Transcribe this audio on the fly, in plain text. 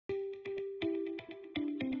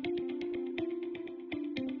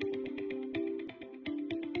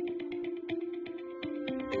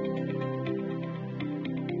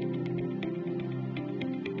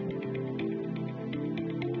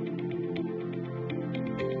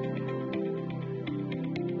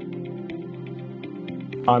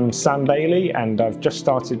I'm Sam Bayley and I've just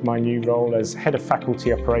started my new role as Head of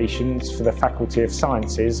Faculty Operations for the Faculty of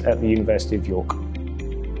Sciences at the University of York.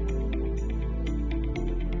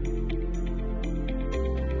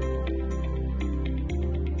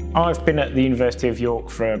 I've been at the University of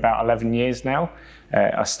York for about 11 years now.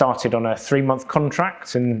 I started on a 3-month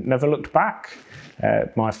contract and never looked back.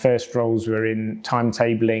 My first roles were in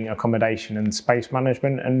timetabling, accommodation and space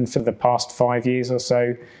management, and for the past 5 years or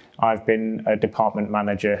so I've been a department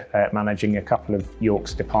manager managing a couple of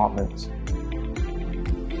York's departments.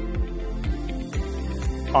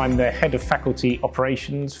 I'm the Head of Faculty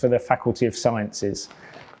Operations for the Faculty of Sciences.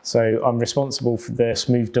 So I'm responsible for the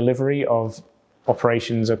smooth delivery of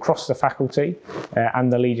operations across the faculty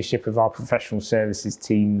and the leadership of our professional services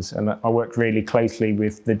teams, and I work really closely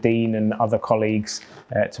with the Dean and other colleagues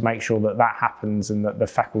to make sure that that happens and that the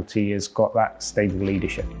faculty has got that stable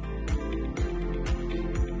leadership.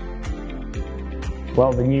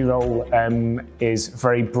 Well, the new role is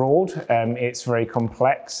very broad, it's very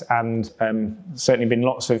complex, and certainly been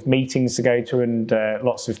lots of meetings to go to and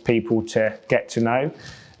lots of people to get to know.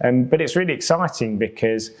 But it's really exciting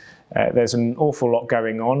because there's an awful lot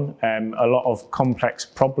going on, a lot of complex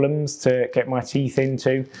problems to get my teeth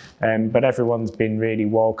into, but everyone's been really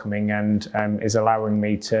welcoming and is allowing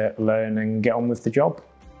me to learn and get on with the job.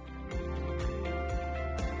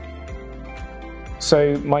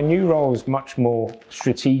 So my new role is much more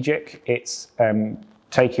strategic. It's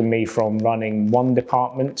taken me from running one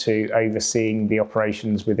department to overseeing the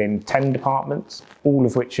operations within 10 departments, all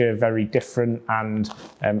of which are very different and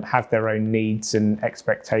have their own needs and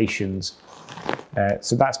expectations.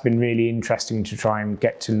 So that's been really interesting to try and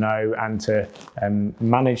get to know and to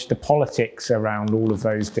manage the politics around all of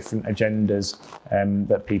those different agendas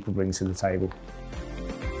that people bring to the table.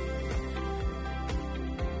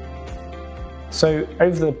 So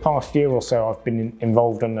over the past year or so, I've been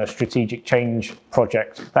involved in a strategic change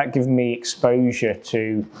project. That gives me exposure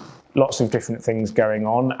to lots of different things going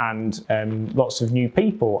on and lots of new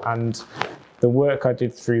people. And the work I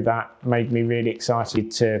did through that made me really excited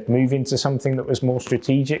to move into something that was more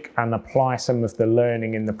strategic and apply some of the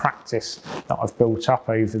learning and the practice that I've built up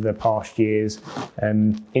over the past years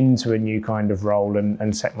into a new kind of role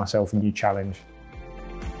and set myself a new challenge.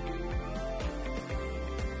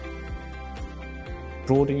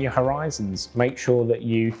 Broaden your horizons, make sure that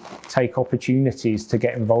you take opportunities to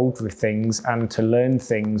get involved with things and to learn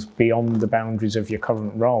things beyond the boundaries of your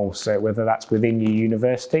current role. So whether that's within your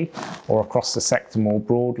university or across the sector more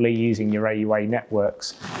broadly using your AUA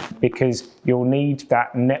networks, because you'll need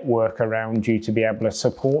that network around you to be able to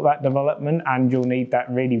support that development, and you'll need that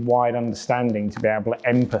really wide understanding to be able to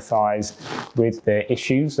empathise with the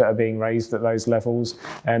issues that are being raised at those levels,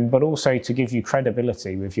 but also to give you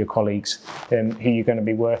credibility with your colleagues who you're going to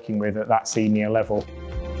be working with at that senior level.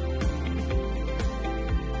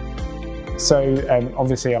 So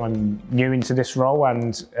obviously I'm new into this role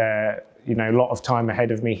and a lot of time ahead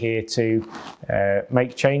of me here to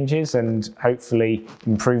make changes and hopefully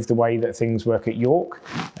improve the way that things work at York.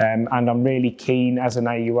 And I'm really keen as an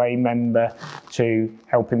AUA member to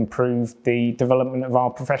help improve the development of our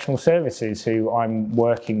professional services who I'm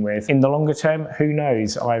working with. In the longer term, who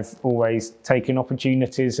knows? I've always taken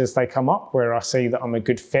opportunities as they come up where I see that I'm a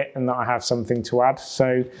good fit and that I have something to add.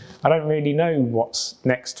 So I don't really know what's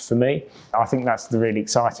next for me. I think that's the really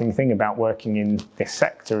exciting thing about working in this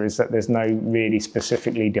sector, is that there's no really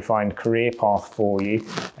specifically defined career path for you,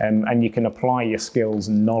 and you can apply your skills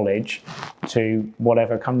and knowledge to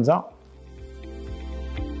whatever comes up.